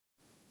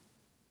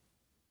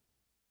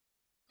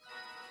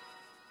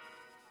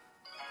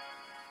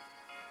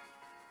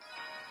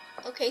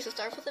Okay, so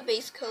start with a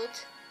base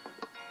coat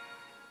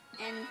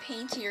and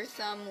paint your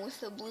thumb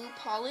with a blue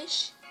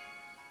polish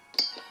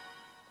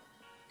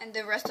and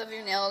the rest of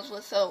your nails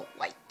with a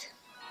white.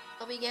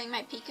 I'll be getting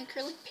my pink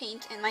acrylic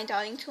paint and my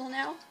dotting tool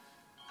now,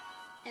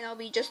 and I'll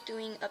be just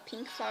doing a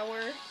pink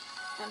flower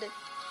on the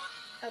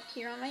up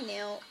here on my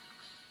nail,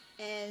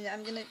 and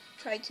I'm gonna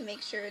try to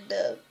make sure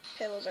the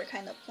petals are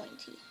kind of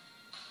pointy.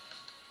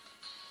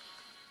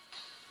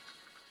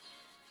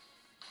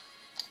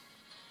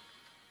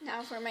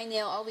 Now for my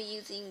nail, I'll be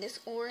using this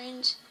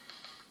orange,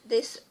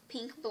 this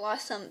pink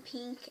blossom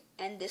pink,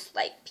 and this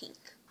light pink.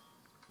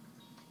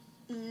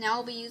 Now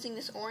I'll be using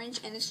this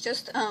orange, and it's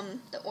just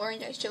the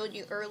orange I showed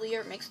you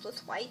earlier mixed with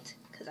white,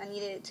 because I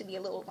needed it to be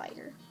a little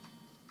lighter.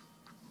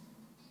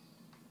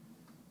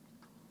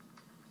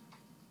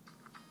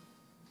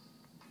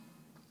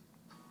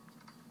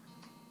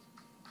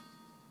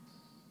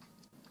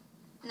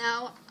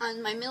 Now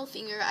on my middle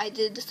finger, I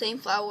did the same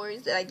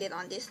flowers that I did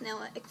on this nail,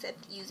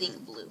 except using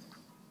blue.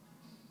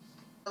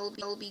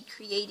 I'll be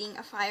creating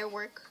a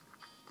firework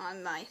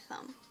on my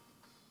thumb.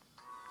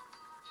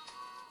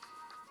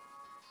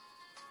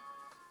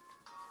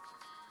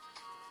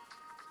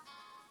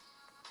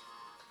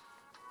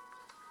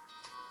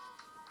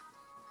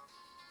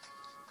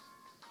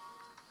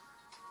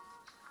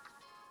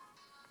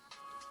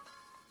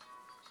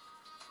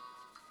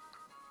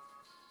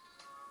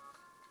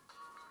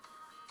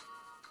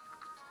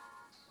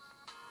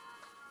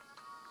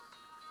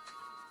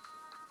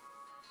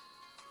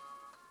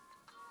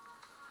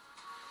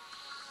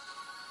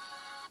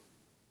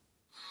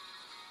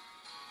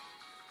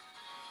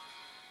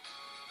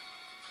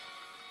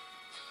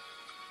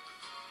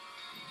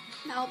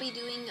 Now I'll be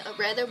doing a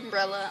red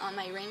umbrella on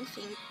my ring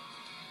finger.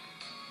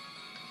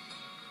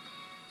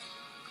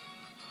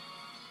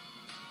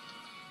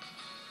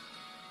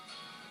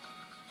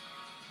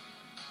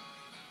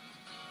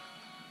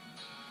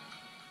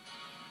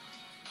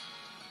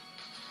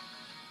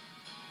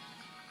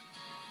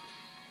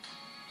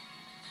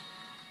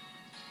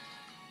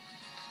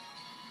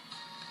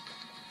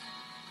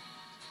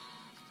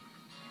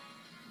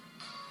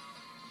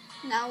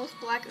 Now with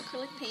black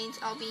acrylic paint,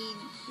 I'll be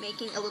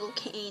making a little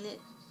cane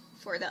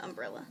for the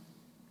umbrella.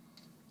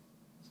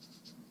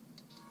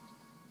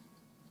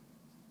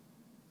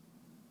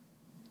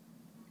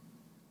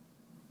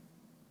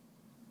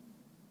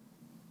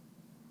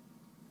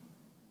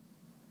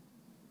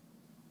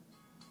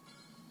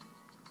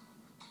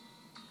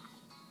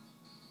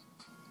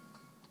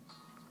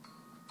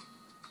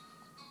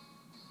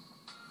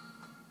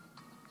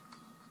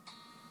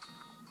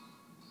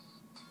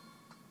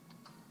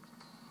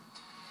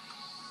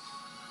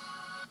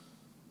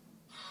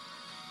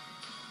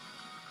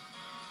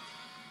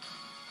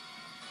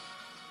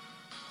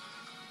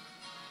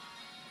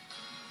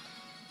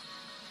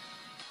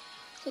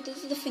 So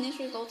this is the finished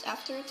results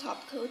after a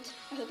top coat.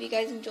 I hope you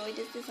guys enjoyed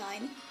this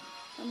design.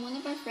 One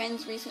of our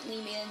friends recently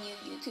made a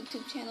new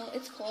YouTube channel.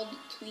 It's called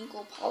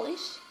Twinkle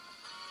Polish.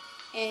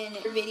 And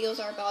her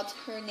videos are about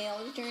her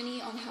nails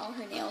journey on how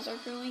her nails are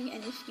growing.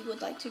 And if you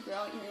would like to grow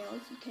out your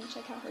nails, you can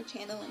check out her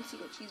channel and see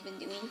what she's been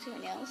doing to her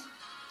nails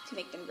to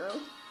make them grow.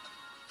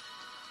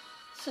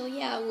 So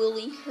yeah, we'll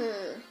link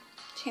her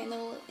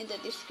channel in the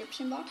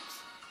description box.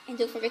 And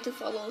don't forget to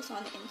follow us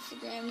on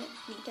Instagram,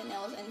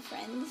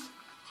 NitaNails&Friends.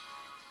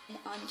 And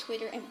on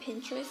Twitter and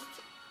Pinterest,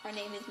 our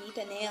name is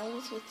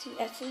NitaNails with 2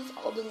 S's.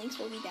 All the links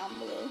will be down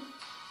below.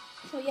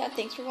 So yeah,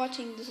 thanks for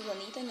watching. This is a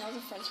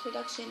NitaNails&Friends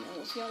production, and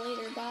we'll see y'all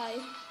later. Bye.